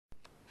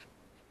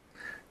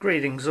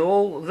Greetings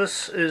all,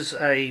 this is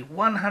a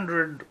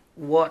 100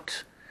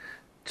 watt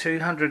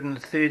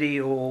 230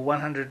 or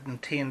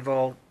 110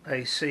 volt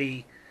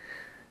AC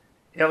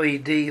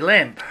LED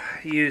lamp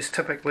used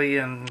typically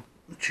in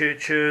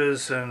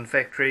churches and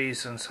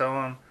factories and so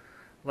on,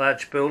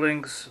 large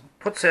buildings.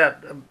 Puts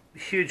out a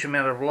huge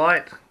amount of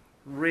light,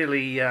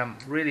 really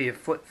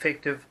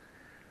effective,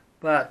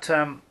 but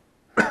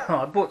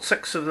I bought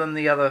 6 of them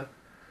the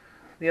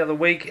other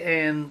week,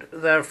 and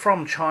they're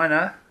from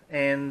China,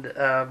 and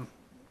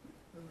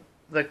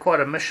they're quite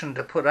a mission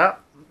to put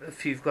up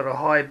if you've got a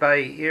high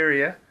bay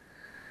area,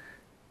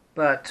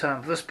 but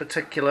this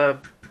particular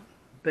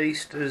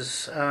beast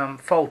is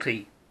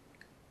faulty.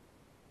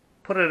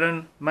 Put it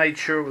in, made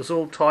sure it was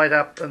all tied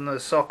up in the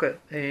socket,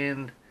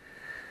 and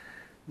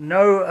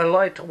no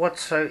light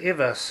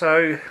whatsoever.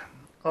 So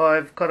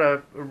I've got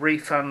a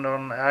refund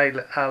on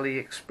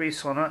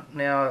AliExpress on it.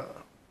 Now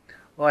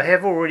I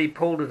have already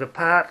pulled it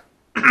apart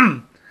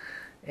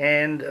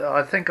and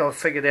I think I've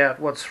figured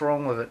out what's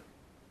wrong with it.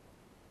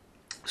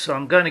 So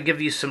I'm going to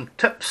give you some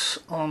tips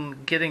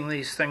on getting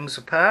these things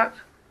apart,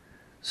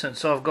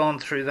 since I've gone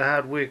through the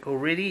hard work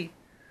already.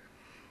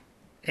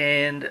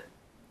 And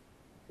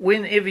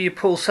whenever you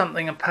pull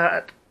something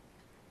apart,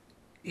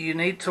 you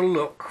need to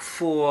look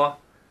for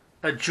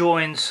a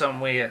join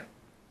somewhere.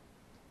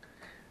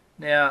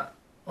 Now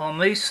on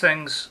these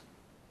things,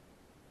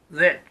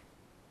 that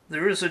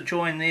there is a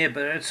join there,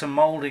 but it's a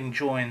moulding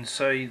join,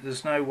 so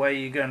there's no way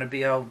you're going to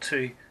be able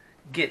to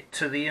get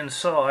to the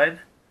inside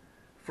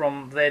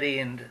from that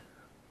end.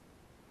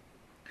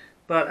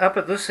 But up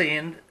at this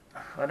end,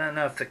 I don't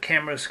know if the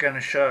camera's going to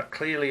show it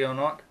clearly or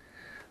not,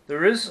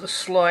 there is a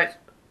slight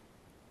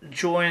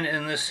join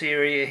in this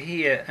area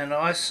here, and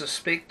I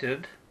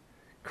suspected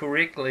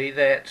correctly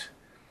that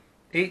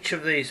each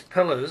of these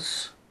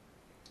pillars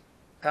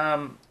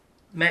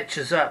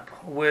matches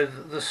up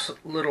with this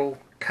little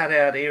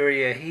cutout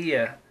area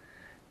here,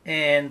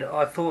 and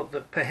I thought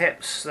that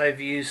perhaps they've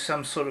used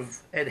some sort of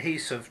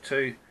adhesive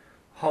to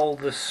hold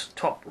this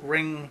top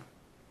ring.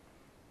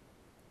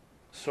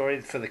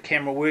 Sorry for the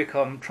camera work,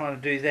 I'm trying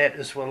to do that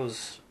as well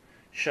as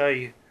show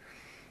you.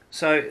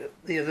 So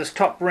yeah, this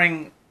top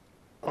ring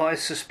I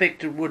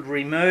suspected would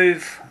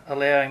remove,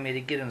 allowing me to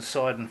get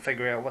inside and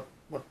figure out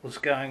what was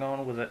going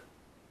on with it,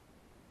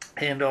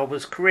 and I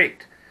was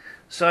correct.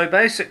 So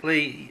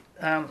basically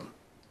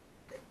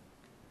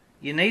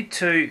you need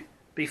to,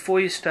 before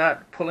you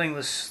start pulling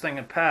this thing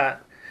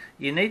apart,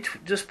 you need to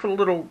just put a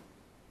little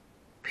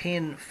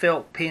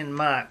felt pen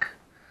mark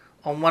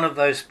on one of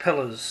those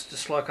pillars,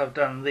 just like I've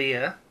done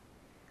there,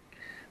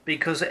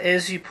 because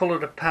as you pull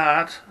it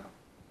apart,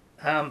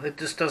 it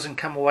just doesn't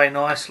come away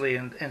nicely,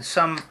 and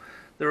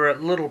there are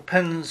little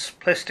pins,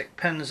 plastic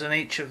pins in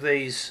each of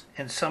these,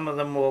 and some of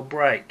them will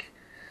break.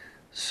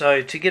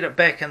 So to get it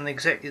back in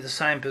exactly the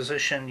same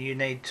position, you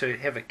need to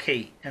have a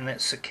key, and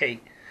that's the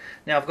key.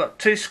 Now I've got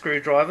 2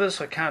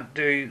 screwdrivers. I can't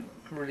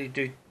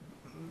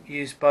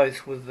use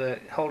both with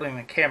holding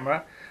the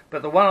camera,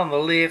 but the one on the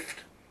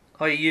left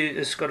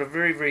it's got a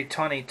very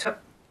tiny tip,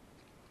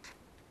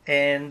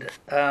 and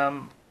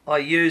I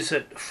use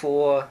it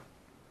for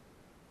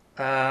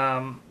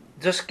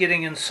just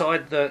getting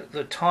inside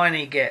the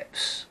tiny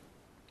gaps,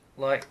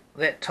 like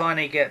that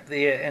tiny gap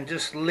there, and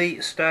just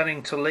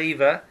starting to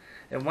lever.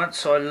 And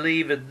once I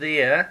levered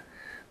there,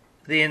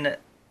 then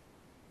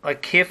I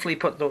carefully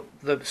put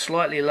the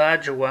slightly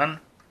larger one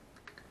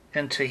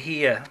into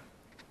here,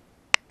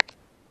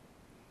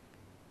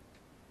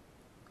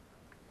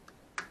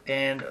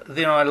 and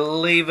then I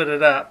levered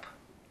it up,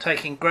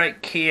 taking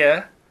great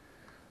care.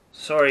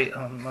 Sorry,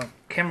 my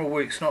camera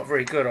work's not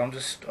very good.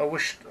 I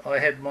wish I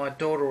had my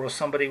daughter or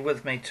somebody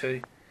with me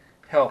to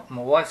help.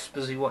 My wife's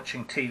busy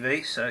watching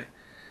TV, so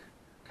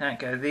can't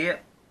go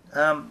there.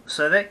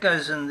 So that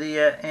goes in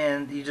there,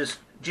 and you just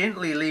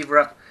gently lever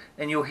up,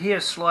 and you'll hear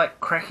slight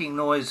cracking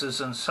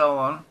noises and so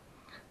on.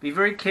 Be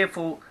very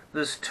careful,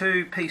 there's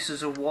 2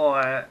 pieces of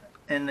wire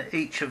in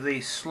each of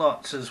these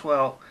slots as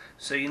well,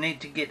 so you need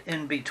to get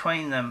in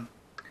between them,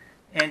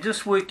 and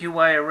just work your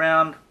way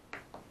around,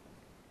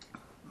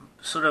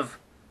 sort of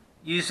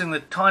using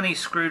the tiny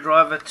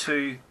screwdriver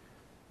to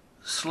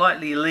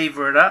slightly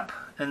lever it up,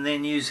 and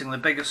then using the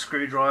bigger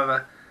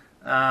screwdriver,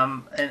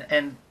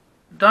 and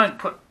don't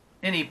put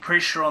any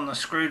pressure on the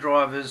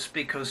screwdrivers,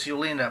 because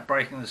you'll end up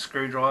breaking the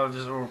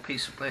screwdrivers or a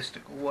piece of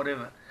plastic or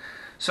whatever.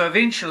 So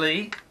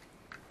eventually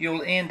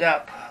you'll end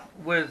up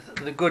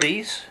with the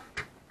goodies,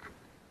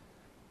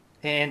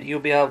 and you'll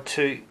be able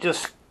to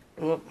just,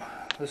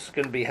 this is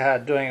going to be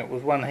hard doing it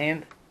with one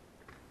hand.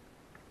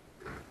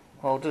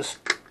 I'll just,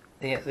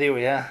 yeah, there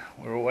we are,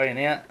 we're away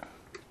now.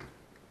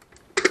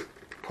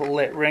 Pull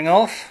that ring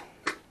off.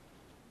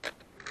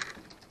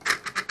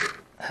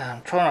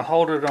 I'm trying to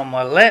hold it on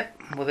my lap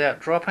without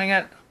dropping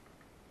it,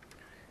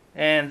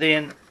 and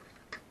then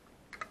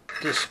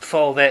just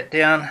fold that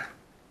down,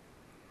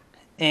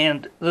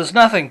 and there's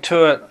nothing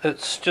to it.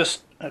 It's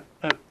just a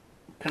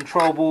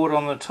control board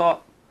on the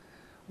top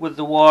with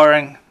the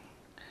wiring,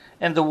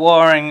 and the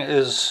wiring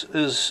is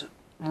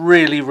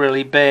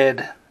really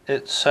bad.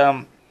 It's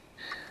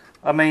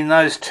I mean,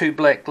 those two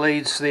black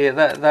leads there,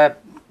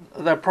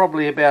 they're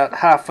probably about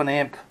 0.5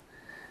 amp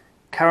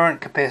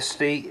current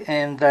capacity,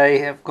 and they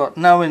have got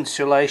no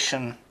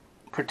insulation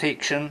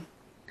protection,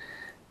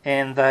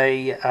 and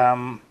they're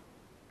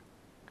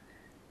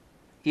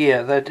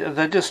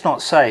just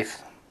not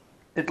safe.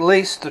 At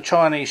least the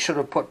Chinese should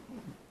have put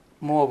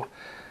more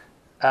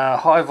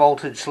high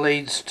voltage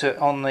leads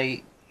on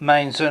the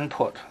mains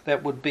input.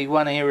 That would be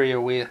one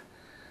area where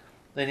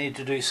they need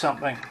to do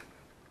something.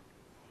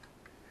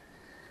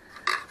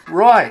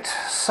 Right,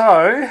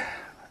 so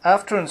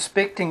after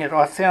inspecting it,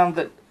 I found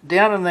that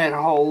down in that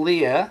hole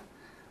there,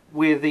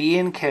 where the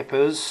end cap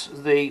is,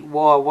 the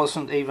wire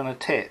wasn't even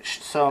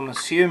attached. So I'm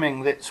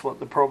assuming that's what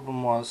the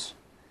problem was.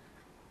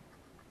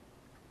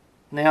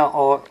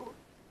 Now,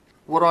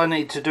 what I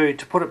need to do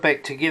to put it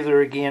back together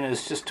again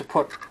is just to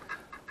put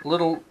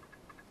little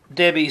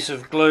dabbies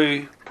of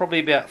glue, probably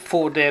about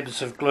 4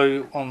 dabs of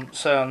glue on,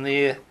 say on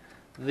there,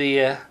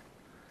 there,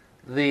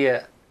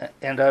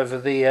 and over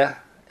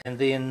there, and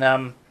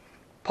then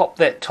pop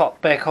that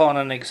top back on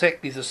in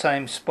exactly the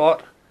same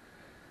spot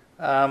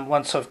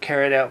once I've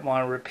carried out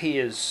my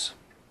repairs.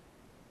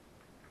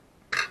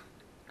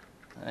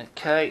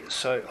 Okay,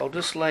 so I'll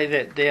just lay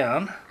that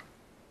down.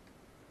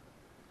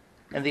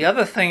 And the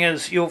other thing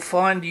is, you'll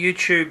find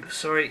YouTube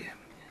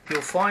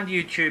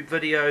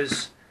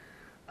videos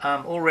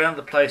all around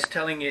the place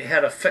telling you how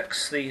to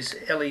fix these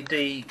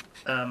LED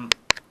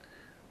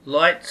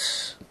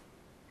lights.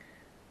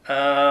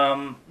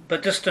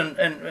 But just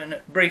in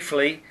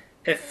briefly,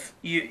 if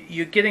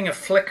you're getting a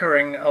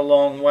flickering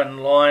along one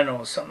line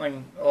or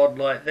something odd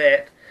like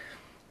that,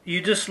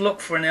 you just look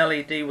for an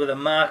LED with a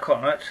mark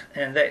on it,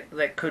 and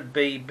that could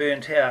be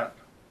burnt out.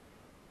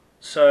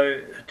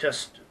 So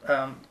just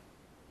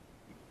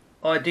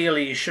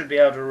ideally you should be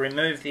able to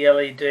remove the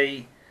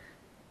LED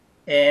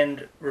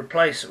and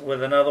replace it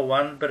with another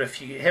one, but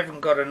if you haven't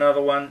got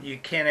another one, you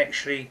can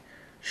actually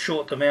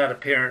short them out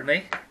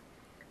apparently.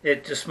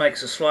 It just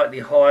makes a slightly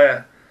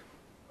higher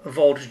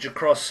voltage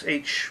across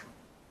each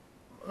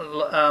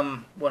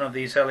one of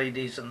these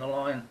LEDs in the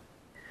line.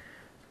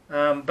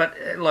 But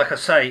like I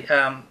say,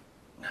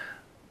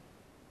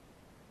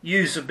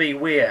 user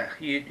beware.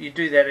 You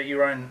do that at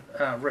your own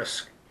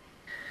risk.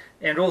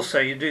 And also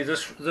you do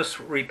this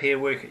repair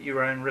work at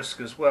your own risk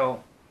as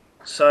well.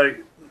 So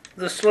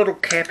this little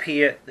cap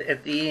here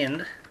at the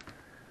end,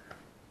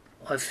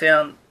 I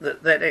found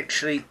that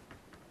actually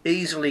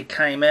easily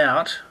came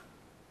out,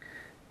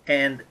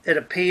 and it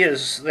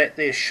appears that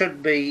there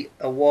should be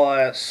a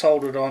wire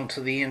soldered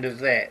onto the end of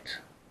that.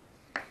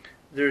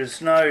 There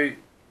is no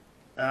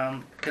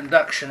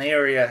conduction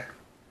area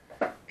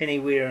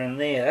anywhere in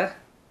there,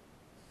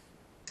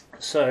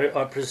 so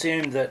I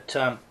presume that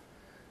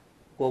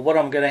well, what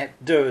I'm going to have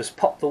to do is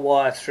pop the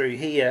wire through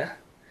here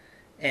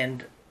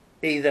and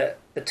either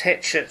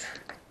attach it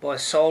by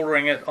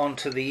soldering it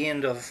onto the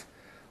end of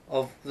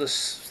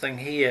this thing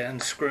here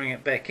and screwing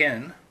it back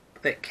in,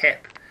 that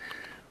cap,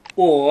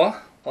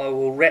 or I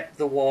will wrap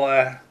the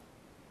wire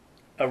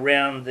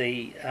around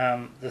the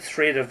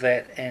thread of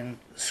that and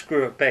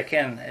screw it back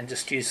in and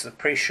just use the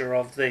pressure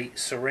of the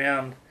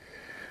surround.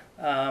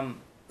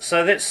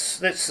 So that's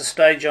the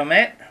stage I'm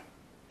at,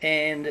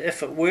 and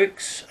if it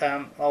works,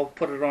 I'll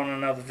put it on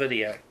another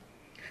video.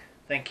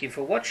 Thank you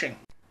for watching.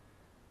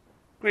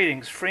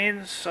 Greetings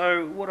friends.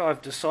 So what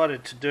I've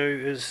decided to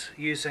do is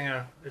using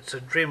it's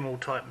a Dremel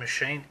type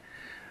machine.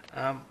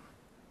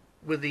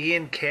 With the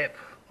end cap,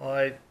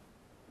 I've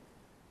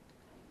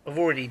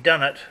already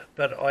done it,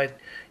 but I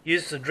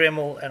used the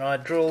Dremel and I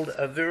drilled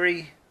a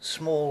very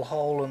small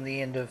hole in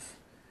the end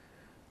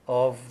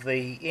of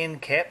the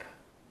end cap,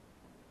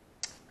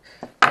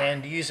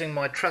 and using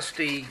my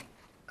trusty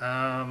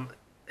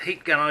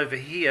heat gun over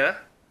here,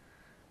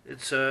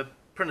 it's a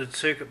printed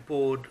circuit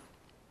board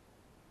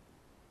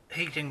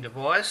heating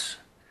device.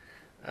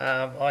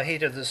 I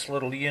heated this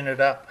little unit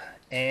up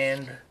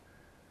and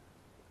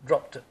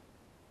dropped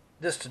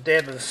just a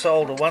dab of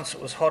solder once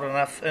it was hot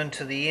enough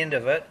into the end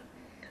of it,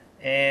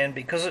 and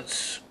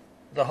because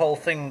the whole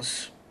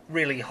thing's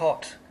really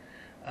hot,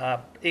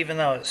 even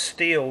though it's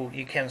steel,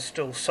 you can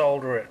still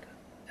solder it,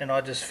 and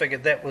I just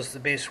figured that was the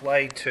best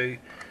way to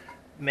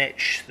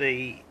match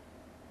the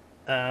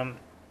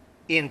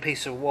end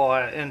piece of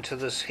wire into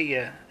this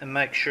here and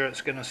make sure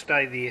it's going to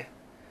stay there.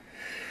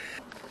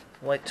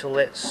 Wait till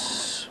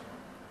let's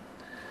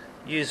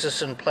use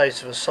this in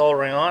place of a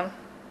soldering iron.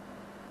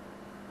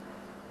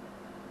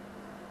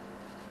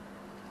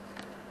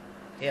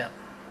 Yeah.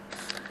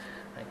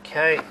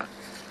 Okay.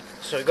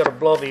 So we've got a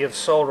blobby of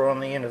solder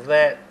on the end of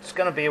that. It's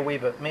going to be a wee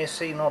bit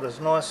messy, not as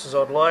nice as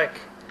I'd like.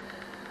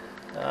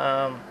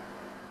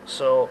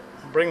 So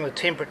bring the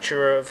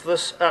temperature of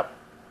this up.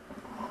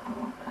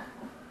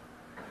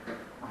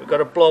 We've got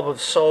a blob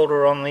of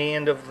solder on the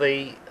end of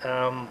the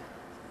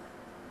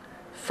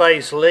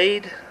phase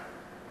lead.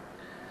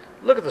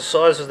 Look at the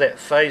size of that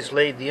phase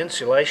lead. The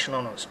insulation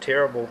on it's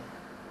terrible.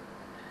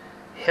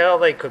 How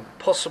they could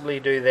possibly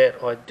do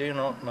that, I do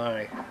not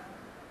know.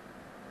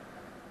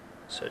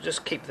 So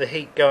just keep the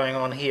heat going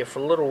on here for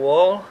a little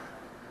while.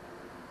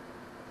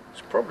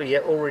 It's probably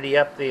already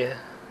up there.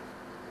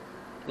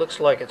 Looks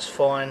like it's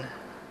fine.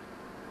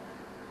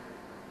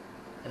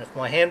 And if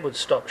my hand would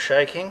stop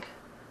shaking,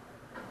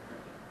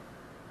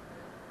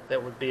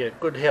 that would be a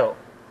good help.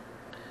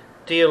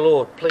 Dear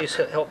Lord, please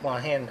help my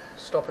hand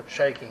stop it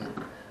shaking.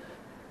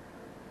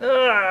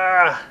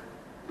 Ah!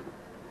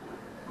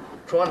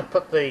 Trying to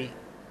put the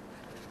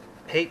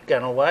heat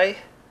gun away.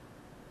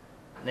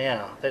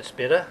 Now, that's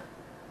better.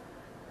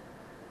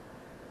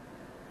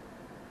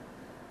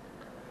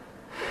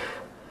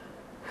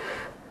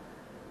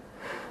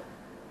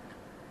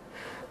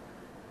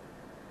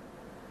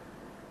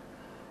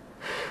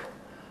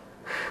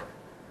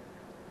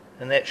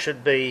 And that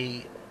should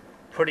be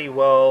pretty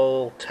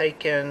well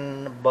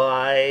taken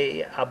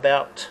by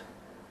about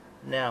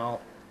now.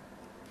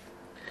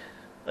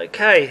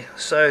 Okay,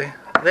 so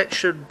that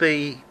should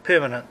be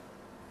permanent.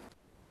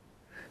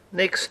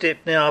 Next step,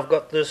 now I've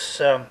got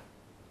this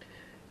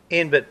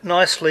end bit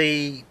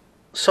nicely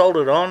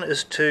soldered on,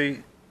 is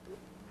to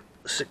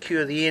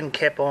secure the end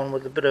cap on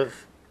with a bit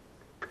of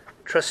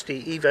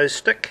trusty Evo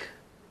stick.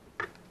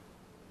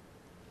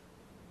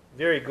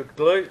 Very good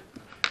glue.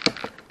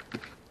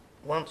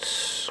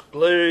 Once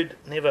glued,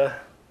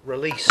 never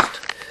released.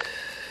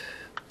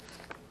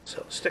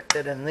 So I'll stick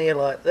that in there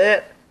like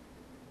that,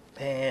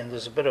 and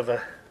there's a bit of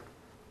a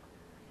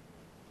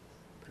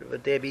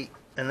dabby,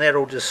 and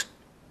that'll just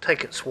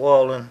take its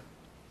while and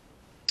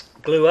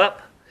glue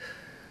up.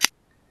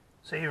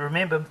 So you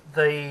remember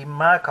the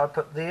mark I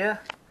put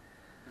there?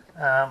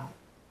 I'm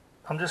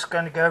just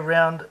going to go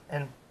around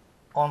and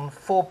on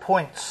 4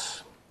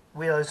 points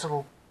where those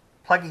little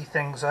pluggy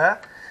things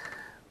are,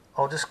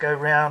 I'll just go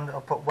round.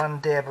 I'll put one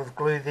dab of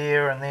glue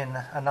there, and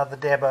then another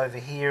dab over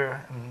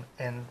here,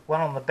 and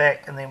one on the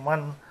back, and then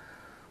one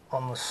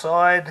on the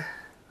side.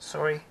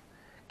 Sorry,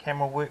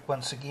 camera work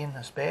once again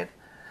is bad.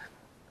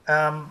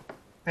 And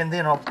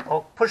then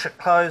I'll push it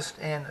closed,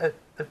 and it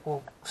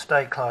will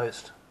stay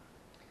closed.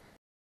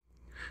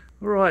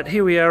 Right,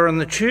 here we are in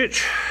the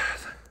church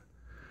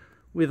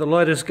where the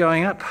light is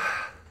going up.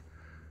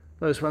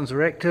 Those ones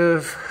are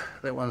active,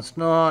 that one's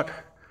not.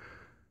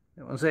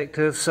 That one's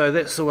active, so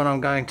that's the one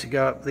I'm going to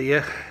go up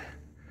there.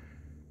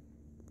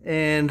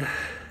 And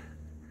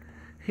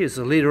here's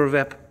the leader of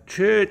our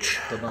church,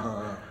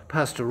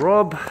 Pastor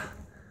Rob,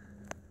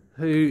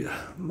 who,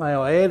 may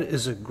I add,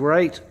 is a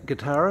great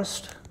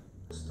guitarist.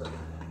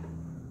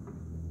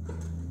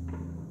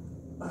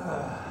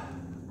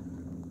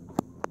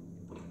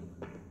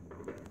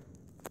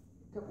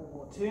 Couple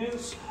more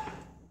tunes,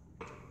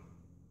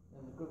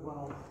 and the good one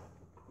will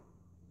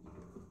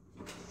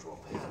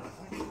drop out, I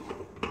think.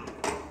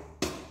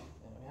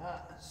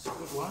 That's a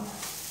good one,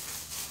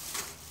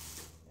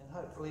 and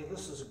hopefully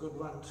this is a good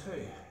one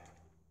too.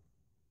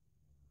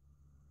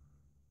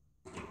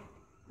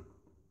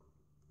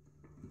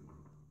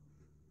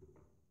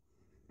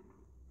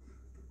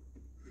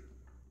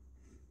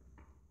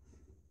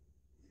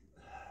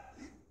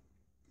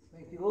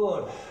 Thank you,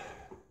 Lord.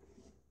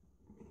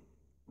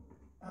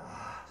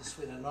 Just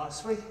went in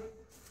nicely.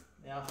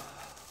 Now,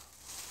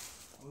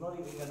 I'm not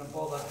even going to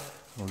bother.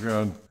 We're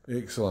going.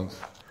 Excellent.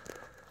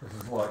 This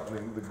is like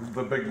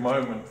the big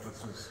moment.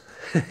 This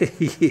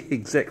is. Yeah,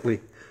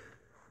 exactly.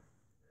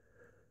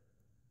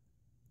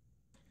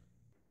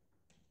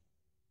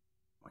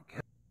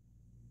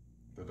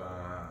 Ta-da.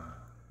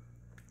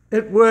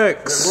 It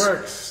works. It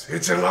works.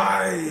 It's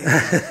alive.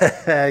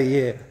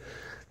 Yeah.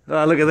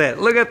 Oh, look at that.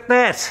 Look at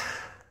that.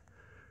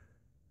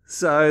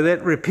 So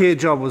that repair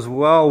job was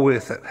well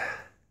worth it.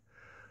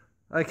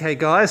 Okay,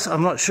 guys,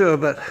 I'm not sure,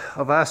 but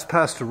I've asked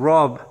Pastor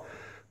Rob,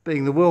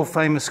 being the world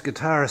famous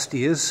guitarist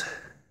he is,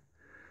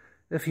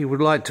 if he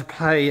would like to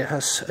play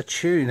us a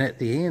tune at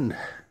the end.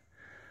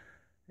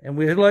 And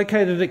we're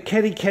located at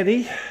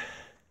Katikati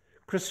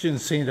Christian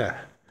Centre,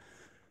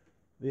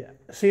 the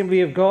Assembly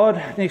of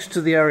God, next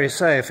to the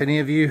RSA. If any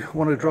of you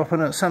want to drop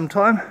in at some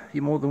time,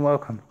 you're more than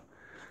welcome.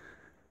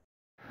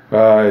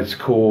 It's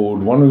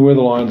called Wondering Where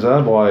the Lions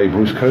Are by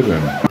Bruce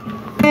Coburn.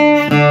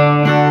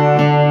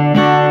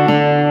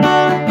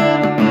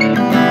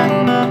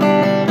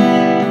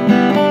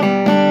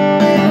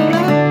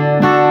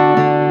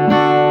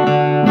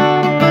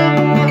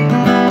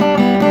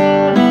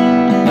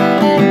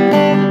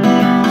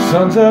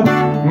 Sun's up,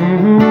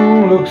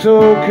 looks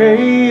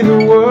okay.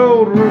 The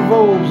world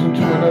revolves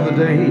into another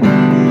day,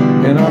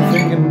 and I'm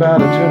thinking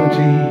about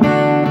eternity.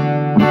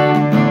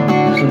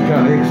 Some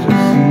kind of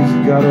ecstasy's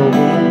got a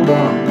hold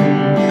on me.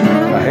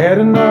 I had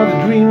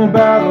another dream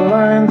about the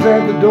lions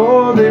at the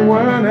door. They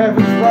weren't half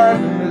as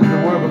frightening as they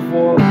were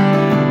before,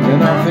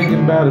 and I'm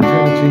thinking about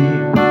eternity.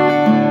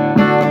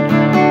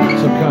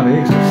 Some kind of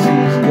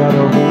ecstasy's got a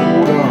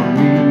hold on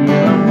me,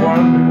 and I'm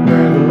wondering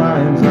where the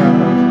lions are.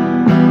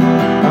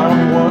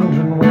 I'm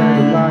wondering where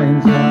the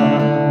lions are.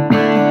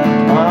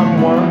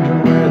 I'm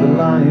wondering where the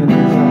lions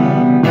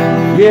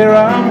are. Yeah,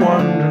 I'm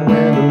wondering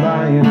where the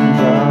lions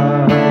are.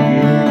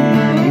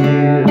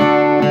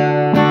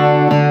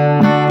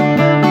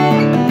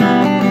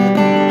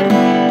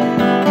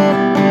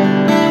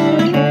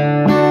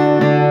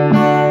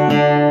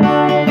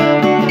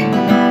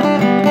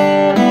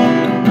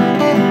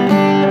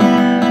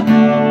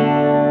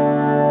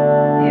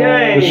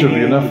 That should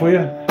be enough for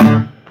you.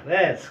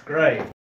 That's great.